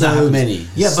There's anything so that happens. many.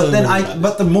 Yeah, So but then many.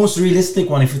 but the most realistic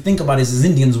one, if you think about it, is as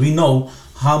Indians, we know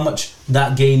how much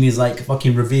that game is like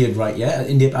fucking revered, right? Yeah,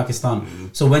 India,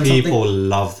 Pakistan. So when People something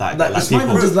love that. like it's not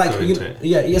even just like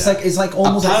it's like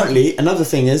almost Apparently, another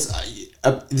thing is,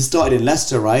 it started in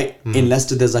Leicester, right? In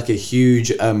Leicester, there's like a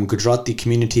huge Gujarati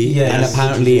community, Yeah, and yes.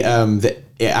 apparently,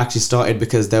 it actually started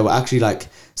because there were actually like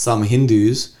some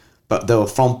Hindus, but they were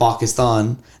from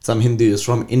Pakistan. Some Hindus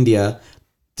from India.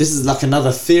 This is like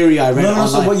another theory I read no. online.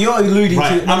 So what you're alluding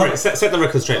Right, to? No, set the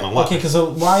record straight, man. What? Okay, because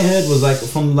what I heard was like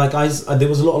from like there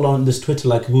was a lot on this Twitter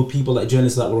like who people like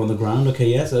journalists that were on the ground. Okay,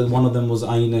 yes, one of them was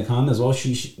Aina Khan as well.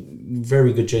 She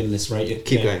very good journalist, right?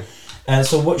 Keep going.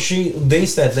 So what they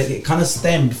said like it kind of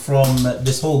stemmed from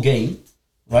this whole game,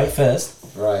 right? First,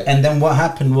 Right. and then what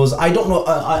happened was I don't know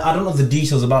I don't know the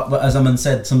details about, but as Aman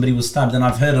said, somebody was stabbed, and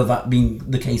I've heard of that being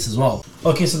the case as well.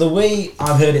 Okay, so the way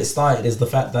I've heard it started is the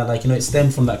fact that like it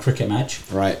stemmed from that cricket match.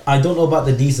 Right. I don't know about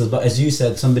the details, but as you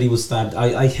said, somebody was stabbed.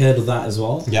 I heard of that as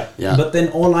well. Yeah. Yeah. But then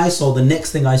all I saw, the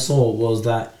next thing I saw was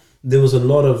that there was a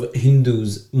lot of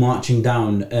Hindus marching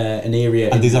down an area.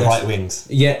 And these are right wings.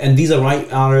 Yeah, and these are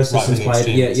RSS Right-wing inspired.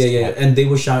 Yeah, extremists. and they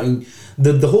were shouting.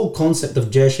 The whole concept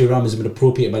of Jai Shri Ram has been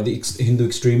appropriated by the Hindu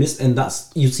extremists, and that's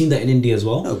you've seen that in India as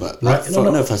well. No, but right?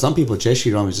 for some people, Jai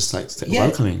Shri Ram is just like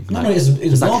welcoming. No, like,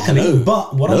 it's like, welcoming. hello.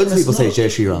 But what Loads I'm of people trying say to Jai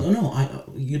Shri Ram.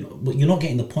 but you're not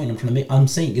getting the point I'm trying to make. I'm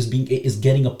saying it is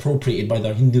getting appropriated by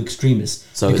the Hindu extremists.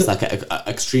 So it's like an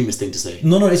extremist thing to say.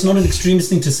 No, it's not an extremist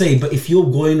thing to say. But if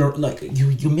you're going or like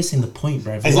you're missing the point,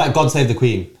 bro. It's like God Save the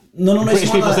Queen. No.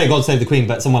 British people say God Save the Queen,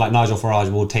 but someone like Nigel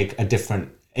Farage will take a different.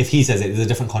 If he says it, there's a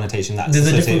different connotation. There's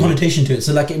a different connotation to it.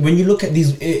 So, like when you look at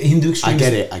these Hindu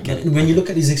extremists, I get it. When you look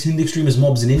at these Hindu extremist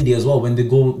mobs in India as well, when they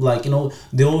go like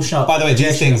they all shout. By the way,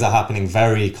 these things are happening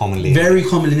very commonly. Very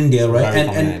common in India, right? Very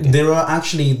common in And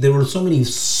India. there were so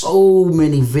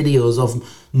many videos of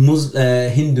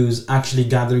Hindus actually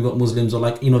gathering up Muslims, or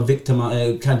like victim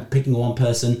kind of picking one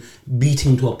person,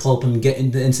 beating him to a pulp and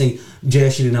getting and saying Jai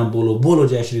Shri Ram bolo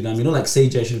Jai Shri Ram, like say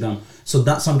Jai Shri Ram. So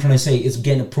that's what I'm trying to say. It's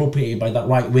getting appropriated by that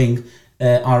right wing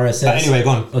RSS. But anyway,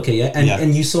 go on. Okay, yeah,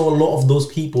 and you saw a lot of those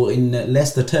people in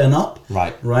Leicester turn up,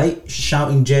 right,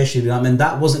 shouting Jai Shri Ram, and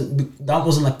that wasn't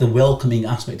like the welcoming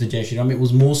aspect of Jai Shri Ram. It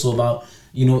was more so about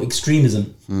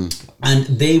extremism, and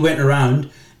they went around.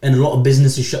 And a lot of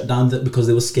businesses shut down because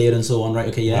they were scared and so on, right?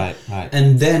 Okay, yeah. Right.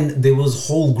 And then there was a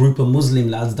whole group of Muslim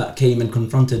lads that came and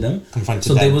confronted them.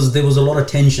 There was a lot of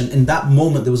tension. In that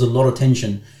moment, there was a lot of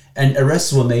tension. And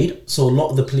arrests were made. So a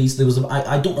lot of the police,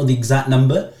 I don't know the exact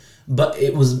number, but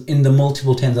it was in the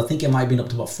multiple tens. I think it might have been up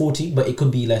to about 40, but it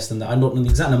could be less than that. I don't know the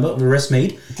exact number of arrests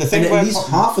made. And at least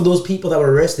half of those people that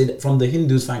were arrested from the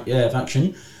Hindus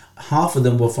faction, half of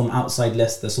them were from outside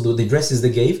Leicester. So the addresses they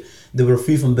gave, there were a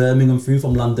few from Birmingham, few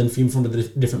from London, few from the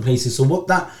different places. So what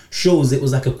that shows, it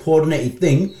was like a coordinated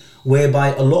thing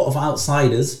whereby a lot of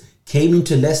outsiders came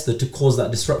into Leicester to cause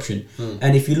that disruption.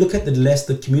 And if you look at the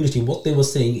Leicester community, what they were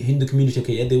saying, Hindu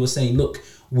community, they were saying, look,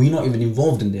 we're not even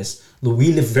involved in this. Look,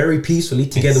 we live very peacefully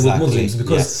together with Muslims,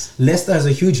 because Leicester has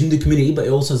a huge Hindu community, but it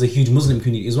also has a huge Muslim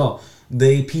community as well.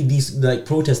 These like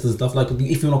protesters and stuff, like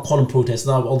if you want to call them protesters,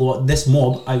 although this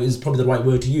mob is probably the right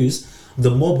word to use. The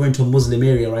mob went to a Muslim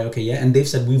area, right? Okay, yeah, and they've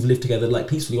said we've lived together like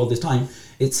peacefully all this time.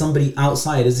 It's somebody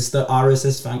outside. It's the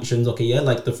RSS factions, okay, yeah,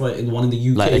 like the one in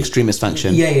the UK, like extremist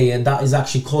faction. Yeah. That is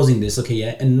actually causing this, okay,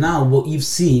 yeah. And now what you've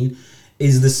seen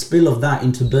is the spill of that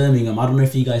into Birmingham. I don't know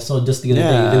if you guys saw just the other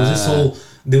day.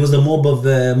 There was a mob of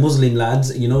Muslim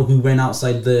lads, who went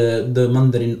outside the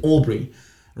mandir in Albury,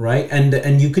 right?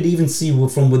 And you could even see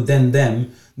from within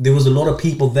them, there was a lot of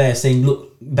people there saying, look,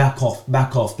 back off.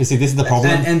 You see, this is the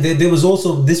problem. And there was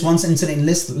also this one incident in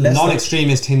Leicester.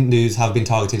 Non-extremist Hindus have been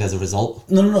targeted as a result.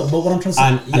 No. But what I'm trying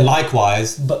to say, and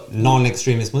likewise,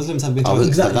 non-extremist Muslims have been targeted.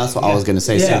 Exactly. That's what I was going to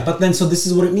say. Yeah, but then so this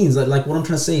is what it means. Like what I'm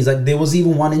trying to say is like there was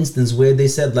even one instance where they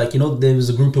said there was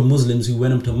a group of Muslims who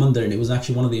went up to a mandir, and it was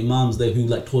actually one of the imams there who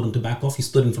told him to back off. He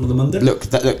stood in front of the mandir. Look.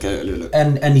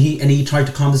 And he tried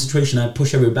to calm the situation and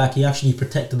push everybody back. He actually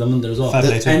protected the mandir as well.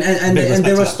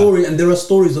 And there are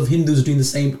stories of Hindus doing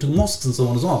the same to mosques and so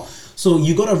on as well. So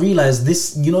you got to realize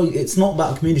this, it's not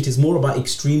about community, it's more about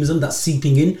extremism that's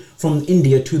seeping in from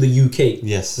India to the UK.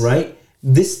 Yes. Right?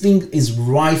 This thing is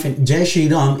rife, and Jai Shri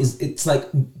Ram it's like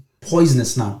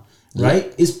poisonous now.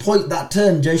 Right? That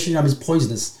term Jai Shri Ram is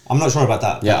poisonous. I'm not sure about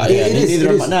that. Yeah, it is.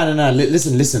 No.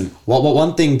 Listen.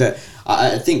 One thing that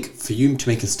I think for you to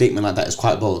make a statement like that is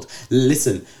quite bold.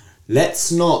 Listen, let's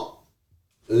not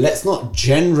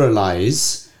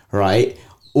generalize, right?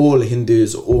 All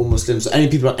Hindus, all Muslims, any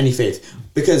people of any faith,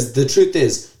 because the truth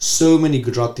is, so many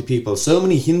Gujarati people, so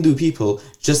many Hindu people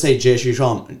just say Jai Shri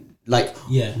Ram. Like,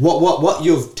 what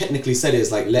you've technically said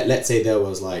is like, let's say there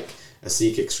was like a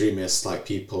Sikh extremist like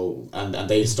people, and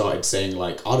they started saying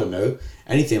like, I don't know,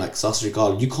 anything like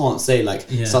Sastrikal. You can't say like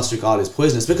Sastrikal is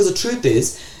poisonous, because the truth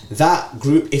is that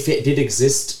group, if it did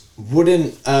exist,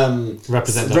 wouldn't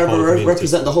represent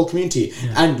the whole community.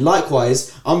 And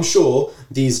likewise, I'm sure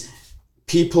these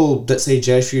people that say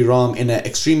Jai Shri Ram in an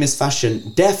extremist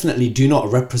fashion definitely do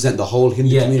not represent the whole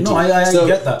Hindu community. No, I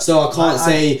get that. So I can't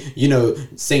say,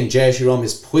 saying Jai Shri Ram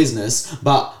is poisonous,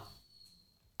 but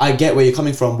I get where you're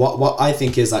coming from. What I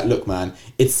think is like, look, man,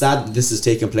 it's sad that this has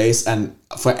taken place, and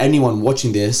for anyone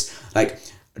watching this, like,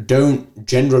 don't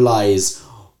generalize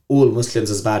all Muslims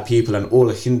as bad people and all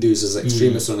Hindus as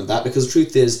extremists and that, because the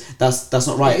truth is that's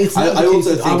not right. I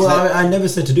also think I never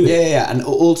said to do it. Yeah, and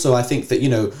also I think that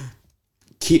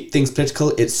keep things political.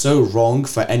 It's so wrong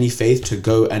for any faith to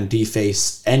go and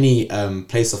deface any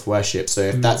place of worship. So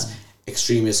if that's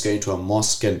extremists going to a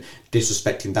mosque and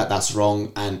disrespecting that's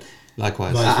wrong. And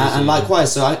Likewise. And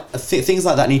likewise, so I think things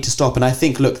like that need to stop. And I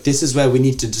think, look, this is where we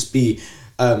need to just be,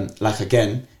 like,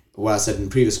 again, what I said in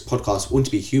previous podcasts, we want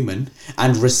to be human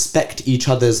and respect each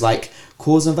other's, like,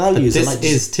 cause and values. This and, like,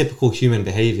 is typical human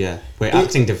behaviour. We're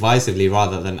acting divisively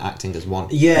rather than acting as one.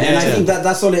 Yeah, and I think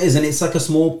that's all it is, and it's like a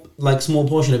small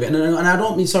portion of it. And I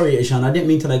don't mean, sorry, Ishan, I didn't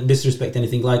mean to like disrespect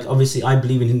anything. Like, obviously, I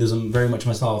believe in Hinduism very much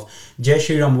myself. Jai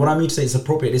Shri Ram, what I mean to say is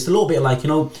appropriate. It's a little bit like, you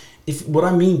know, if what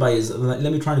I mean by is, like,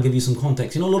 let me try to give you some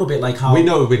context. You know, a little bit like how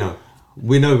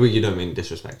We know you don't mean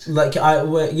disrespect. like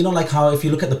you know, like how if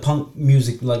you look at the punk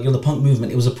music, like, you know, the punk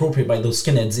movement, it was appropriate by those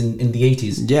skinheads in the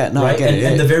 80s. Yeah, no, right? I get it.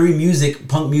 And the very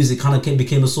punk music kind of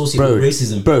became associated with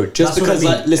racism. Bro, just That's what I because,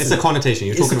 mean. like, listen, It's a connotation.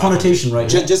 You're It's talking a connotation, right?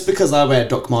 just because I wear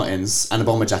Doc Martens and a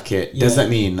bomber jacket Yeah. doesn't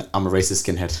mean I'm a racist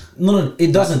skinhead. No,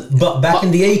 it doesn't. But back in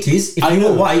the 80s, if I you were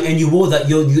know. white and you wore that,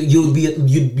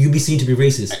 you'd be seen to be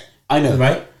racist. I know.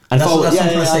 Right? And That's what I'm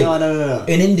trying to say. I know.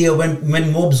 In India,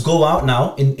 when mobs go out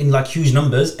now in like huge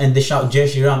numbers and they shout Jai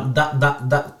Shri Ram,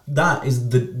 that is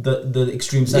the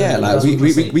extreme sentiment. Yeah, like, That's what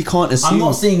I'm saying. we can't assume. I'm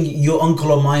not saying your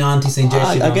uncle or my auntie saying Jai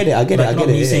Shri Ram. I get it, Like, not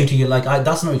me yeah. saying to you, like,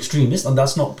 that's not extremist and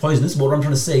that's not poisonous. But what I'm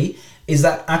trying to say is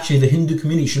that actually the Hindu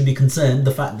community should be concerned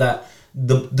the fact that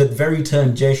the very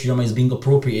term Jai Shri Ram is being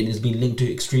appropriated and is being linked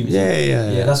to extremism.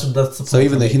 Yeah. That's the So point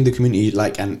even for the me. Hindu community,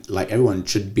 like everyone,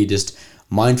 should be just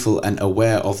mindful and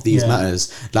aware of these Yeah.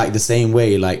 matters. Like the same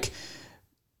way, like,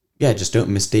 yeah, just don't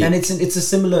mistake. And it's a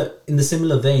similar in the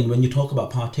similar vein when you talk about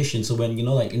partition. So when, you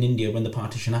know, like in India, when the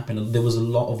partition happened, there was a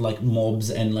lot of like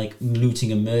mobs and like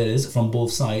looting and murders from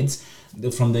both sides,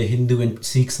 from the Hindu and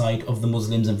Sikh side of the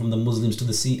Muslims and from the Muslims to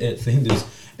the Hindus.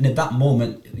 And at that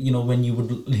moment, you know, when you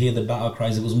would hear the battle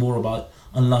cries, it was more about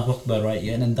Allah Akbar, right?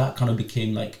 Yeah, and then that kind of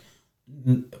became like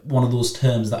one of those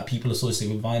terms that people associate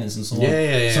with violence and so on.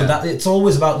 Yeah. So that it's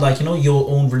always about, like, you know, your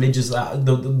own religious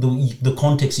the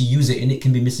context you use it in, it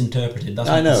can be misinterpreted. That's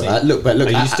what I know. I'm saying. Look, Are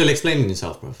you still explaining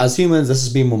yourself, bro? as humans, let's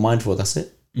just be more mindful. That's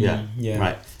it. Yeah. yeah.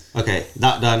 Right. Okay,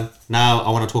 that done. Now I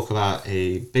want to talk about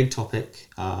a big topic,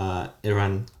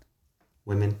 Iran,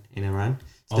 women in Iran.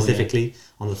 Specifically,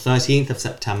 on the 13th of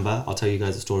September, I'll tell you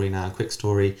guys a story now, a quick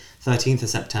story. 13th of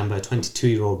September, a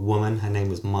 22-year-old woman, her name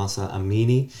was Mahsa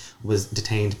Amini, was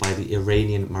detained by the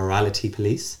Iranian morality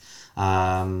police,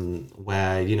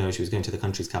 where, you know, she was going to the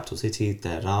country's capital city,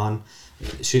 Tehran.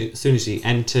 As soon as she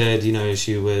entered, you know,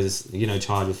 she was, you know,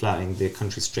 charged with flouting the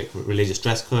country's strict religious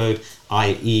dress code,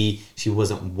 i.e. she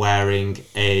wasn't wearing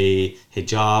a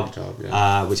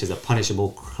hijab, which is a punishable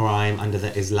crime under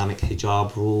the Islamic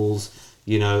hijab rules.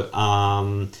 You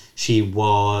know, she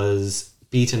was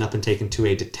beaten up and taken to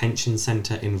a detention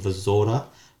center in Vazora,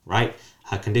 right?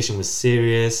 Her condition was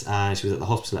serious and she was at the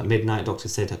hospital at midnight.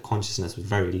 Doctors said her consciousness was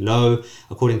very low.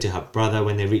 According to her brother,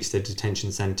 when they reached the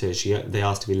detention center, they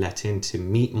asked to be let in to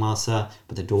meet Mahsa,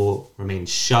 but the door remained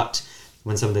shut.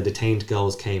 When some of the detained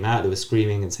girls came out, they were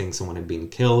screaming and saying someone had been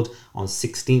killed. On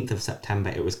 16th of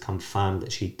September, it was confirmed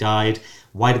that she died.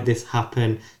 Why did this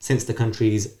happen? Since the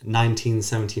country's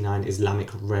 1979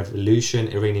 Islamic Revolution,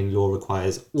 Iranian law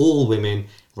requires all women,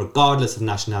 regardless of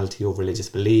nationality or religious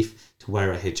belief, to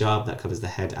wear a hijab that covers the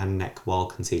head and neck while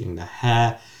concealing the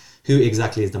hair. Who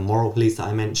exactly is the moral police that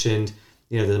I mentioned?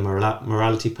 You know, the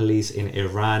morality police in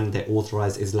Iran. They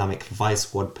authorized Islamic vice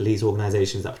squad police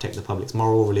organizations that protect the public's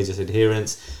moral religious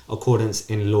adherence, accordance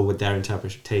in law with their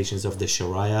interpretations of the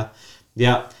Sharia.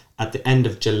 Yeah, at the end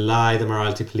of July, the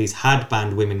morality police had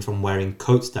banned women from wearing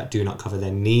coats that do not cover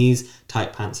their knees,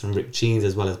 tight pants and ripped jeans,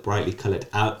 as well as brightly colored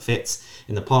outfits.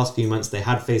 In the past few months, they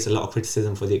had faced a lot of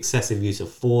criticism for the excessive use of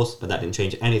force, but that didn't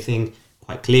change anything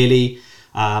quite clearly.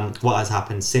 What has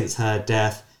happened since her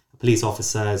death? Police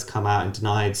officers come out and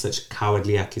denied such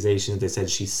cowardly accusations. They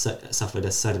said she suffered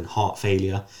a sudden heart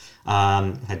failure.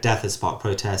 Her death has sparked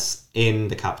protests in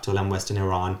the capital and western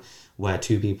Iran, where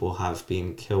 2 people have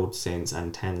been killed since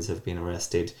and tens have been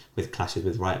arrested with clashes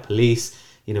with riot police.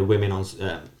 You know, women on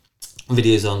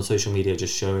videos on social media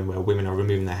just showing where women are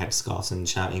removing their headscarves and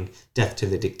shouting "Death to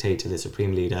the dictator," the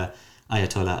supreme leader,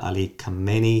 Ayatollah Ali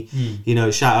Khamenei. You know,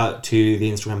 shout out to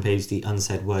the Instagram page, The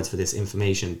Unsaid Words, for this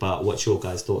information. But what's your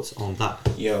guys' thoughts on that?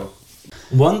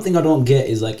 One thing I don't get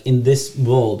is, like, in this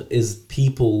world is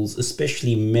people's,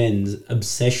 especially men's,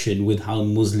 obsession with how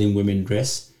Muslim women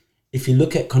dress. If you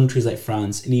look at countries like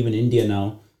France and even India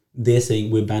now, they're saying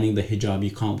we're banning the hijab,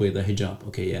 you can't wear the hijab,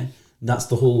 okay, yeah? That's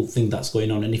the whole thing that's going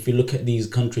on. And if you look at these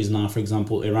countries now, for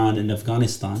example, Iran and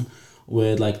Afghanistan,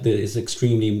 where like there is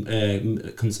extremely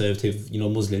conservative, you know,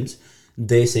 Muslims,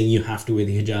 they're saying you have to wear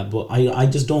the hijab. But I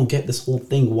just don't get this whole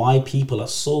thing, why people are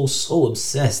so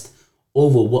obsessed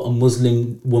over what a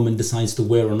Muslim woman decides to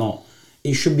wear or not.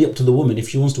 it should be up to the woman. If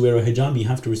she wants to wear a hijab, you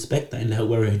have to respect that and let her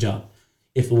wear a hijab.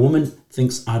 If a woman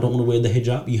thinks, I don't want to wear the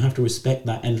hijab, you have to respect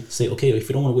that and say, okay, if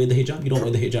you don't want to wear the hijab, you don't wear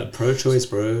the hijab. Pro-choice,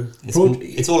 bro.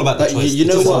 It's all about the choice. You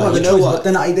know It's all what? about You the know choice, what? but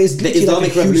then there's The literally Islamic like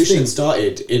a huge Revolution thing.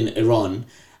 started in Iran,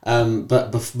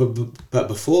 but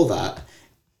before that,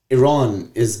 Iran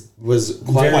was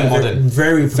quite modern.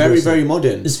 very very progressive. very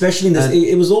modern. Especially in this,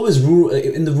 it was always rural.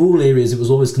 In the rural areas, it was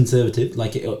always conservative,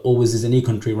 like it always is in any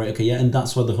country, right? Okay, yeah, and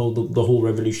that's why the whole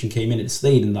revolution came in. It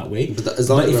stayed in that way. But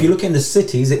if you look in the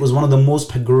cities, it was one of the most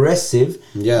progressive,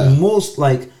 most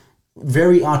like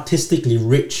very artistically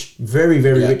rich, very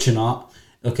rich in art.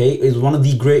 Okay, it was one of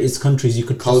the greatest countries you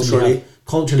could possibly have.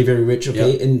 Culturally very rich.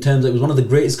 Okay, in terms of, it was one of the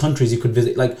greatest countries you could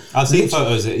visit. Like I've seen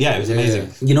photos. Yeah, it was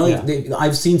amazing. You know,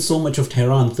 I've seen so much of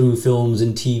Tehran through films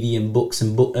and TV and books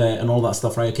and and all that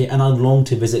stuff, right? Okay, and I'd long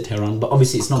to visit Tehran, but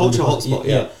obviously it's not cultural hotspot.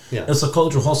 Yeah, it's a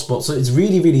cultural hotspot. So it's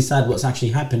really sad what's actually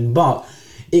happened, but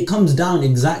it comes down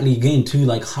exactly again to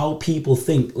like how people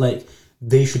think like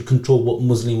they should control what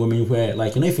Muslim women wear.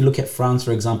 Like, you know, if you look at France,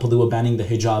 for example, they were banning the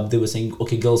hijab. They were saying,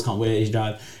 okay, girls can't wear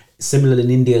hijab. Similar in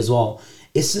India as well.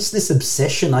 It's just this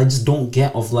obsession I just don't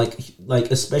get of like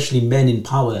especially men in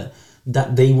power,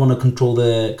 that they want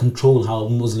to control how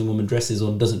Muslim woman dresses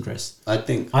or doesn't dress. I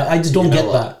think I just don't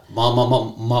get that.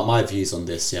 My views on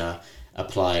this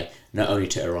apply not only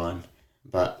to Iran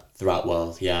but throughout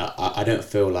world. I don't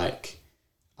feel like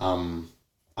I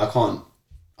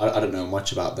don't know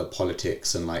much about the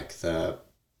politics and like the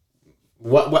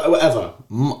whatever.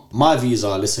 My views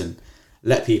are, listen,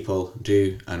 let people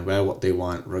do and wear what they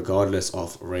want, regardless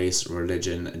of race,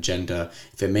 religion, gender.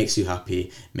 If it makes you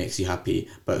happy, makes you happy.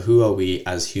 But who are we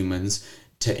as humans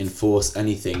to enforce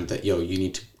anything that, you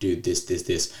need to do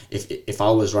this. If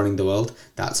I was running the world,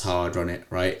 that's how I'd run it,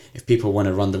 right? If people want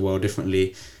to run the world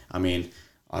differently, I mean,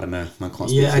 I don't know. Man can't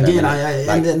speak for them, again, innit?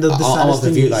 and then the I'm saddest of the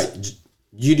thing view, is, like,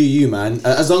 you do you, man.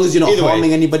 As long as you're not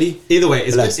harming anybody. Either way,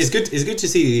 it's blessed. good. It's good to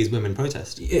see these women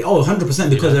protest. 100%,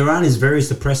 because Iran is very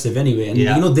suppressive anyway, and you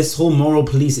know, this whole moral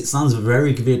police, it sounds a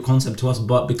very weird concept to us,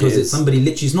 but because it's somebody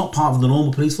literally, it's not part of the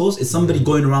normal police force, it's somebody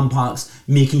going around parks,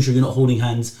 making sure you're not holding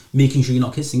hands, making sure you're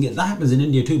not kissing. That happens in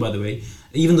India too, by the way.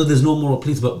 Even though there's no moral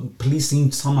police, but police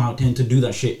seem somehow tend to do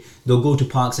that shit. They'll go to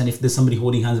parks, and if there's somebody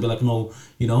holding hands, they'll be like,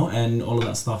 no, and all of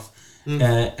that stuff.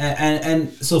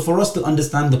 And so for us to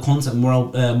understand the concept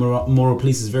moral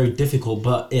police is very difficult,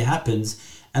 but it happens.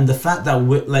 And the fact that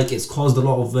it's caused a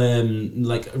lot of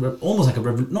almost like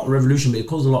not a revolution, but it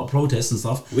caused a lot of protests and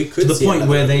stuff. We could to the see point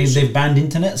where they've banned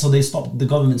internet, so the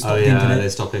government stopped internet. They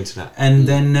stopped internet. And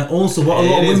then also what a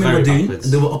lot of women were doing, backwards.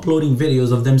 they were uploading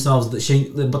videos of themselves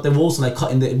but they were also like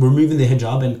removing the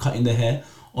hijab and cutting their hair,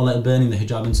 or like burning the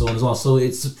hijab and so on as well. So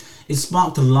it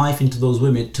sparked a life into those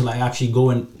women to like actually go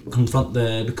and confront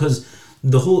because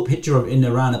the whole picture in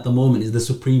Iran at the moment is the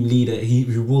supreme leader. He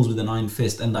rules with an iron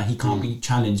fist, and that he can't be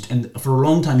challenged. And for a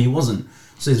long time he wasn't.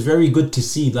 So it's very good to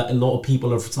see that a lot of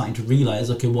people are starting to realize,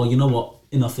 okay, well, you know what,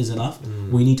 enough is enough.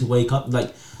 We need to wake up.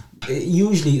 Like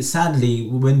usually, sadly,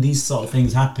 when these sort of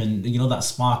things happen,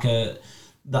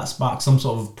 that sparks some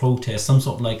sort of protest, some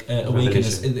sort of like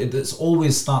awakeness. It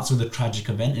always starts with a tragic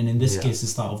event, and in this case,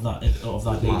 it's start of that lady.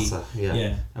 Masa,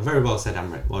 yeah. Very well said,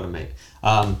 Amrit. Well done, mate.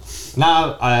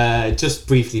 Now, just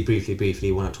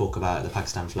briefly, want to talk about the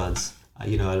Pakistan floods. A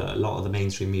lot of the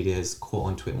mainstream media has caught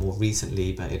onto it more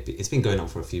recently, but it's been going on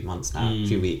for a few months now, a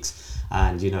few weeks.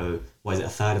 And, a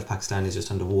third of Pakistan is just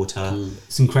underwater.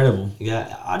 It's incredible.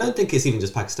 Yeah, I don't think it's even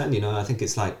just Pakistan, I think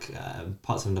it's like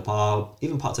parts of Nepal,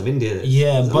 even parts of India.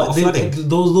 Yeah, but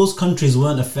those countries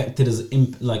weren't affected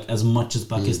as much as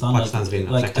Pakistan. Pakistan's been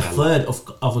like a third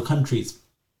of a country.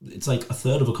 It's like a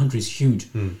third of a country is huge.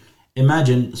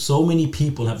 Imagine so many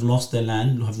people have lost their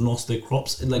land, have lost their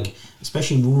crops,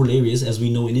 especially in rural areas, as we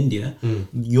know in India.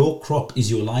 Your crop is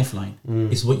your lifeline.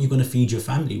 It's what you're going to feed your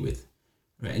family with.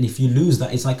 Right? And if you lose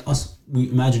that, it's like us. We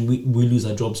lose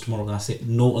our jobs tomorrow. That's it.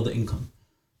 No other income.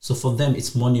 So for them,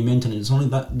 it's monumental. And it's only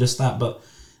that. But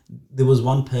there was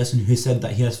one person who said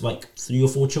that he has like 3 or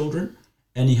 4 children,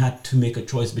 and he had to make a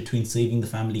choice between saving the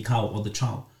family cow or the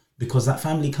child, because that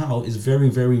family cow is very,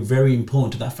 very, very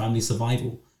important to that family's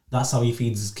survival. That's how he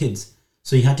feeds his kids.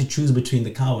 So he had to choose between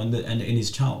the cow and his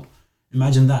child.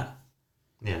 Imagine that.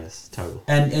 Yeah, it's terrible.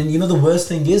 And the worst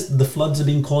thing is the floods are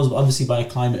being caused obviously by a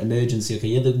climate emergency.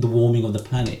 Okay, the warming of the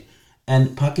planet.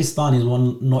 And Pakistan is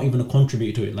not even a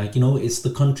contributor to it. It's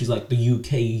the countries like the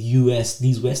UK, US,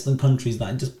 these Western countries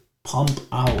that just pump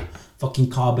out fucking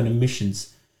carbon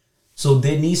emissions. So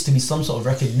there needs to be some sort of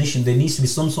recognition. There needs to be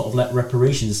some sort of like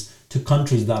reparations to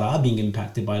countries that are being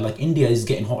impacted by. Like India is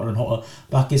getting hotter and hotter.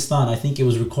 Pakistan, I think it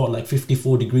was recorded like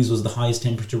 54 degrees was the highest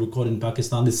temperature recorded in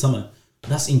Pakistan this summer.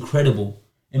 That's incredible.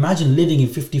 Imagine living in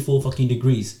 54 fucking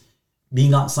degrees,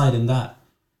 being outside in that.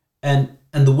 And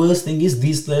the worst thing is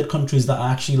these third countries that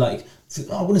are actually like,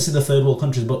 I wouldn't say the third world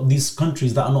countries, but these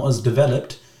countries that are not as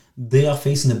developed, they are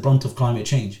facing the brunt of climate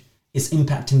change. It's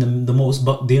impacting them the most,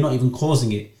 but they're not even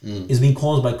causing it. It's being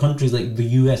caused by countries like the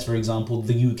US, for example,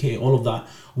 the UK, all of that,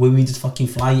 where we just fucking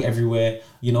fly everywhere.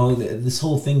 You know, this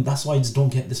whole thing. That's why I just don't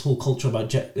get this whole culture about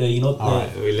jet. All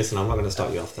right, listen, I'm not going to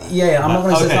start you off there. Yeah, I'm not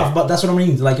going to say stuff, but that's what I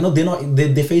mean. Like, you know,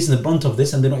 they're facing the brunt of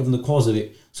this, and they're not even the cause of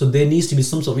it. So there needs to be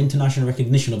some sort of international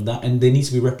recognition of that, and there needs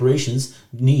to be reparations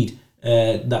that need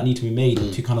to be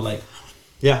made to kind of like.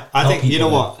 Yeah, I think you know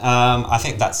what. I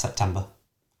think that's September.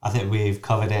 I think we've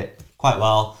covered it quite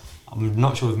well. I'm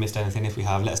not sure we've missed anything. If we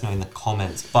have, let us know in the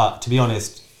comments. But to be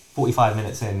honest, 45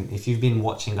 minutes in, if you've been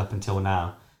watching up until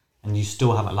now and you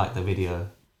still haven't liked the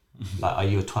video, like, are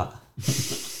you a twat?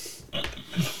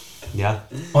 Yeah.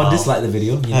 Or dislike the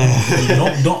video. You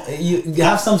know? you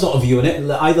have some sort of view in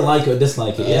it. Either like it or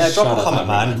dislike it. Yeah, drop a comment,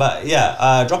 man. But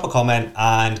yeah, drop a comment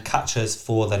and catch us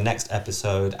for the next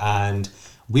episode. And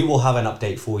we will have an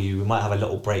update for you. We might have a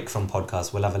little break from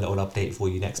podcast. We'll have a little update for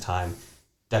you next time.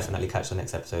 Definitely catch the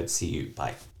next episode. See you.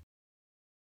 Bye.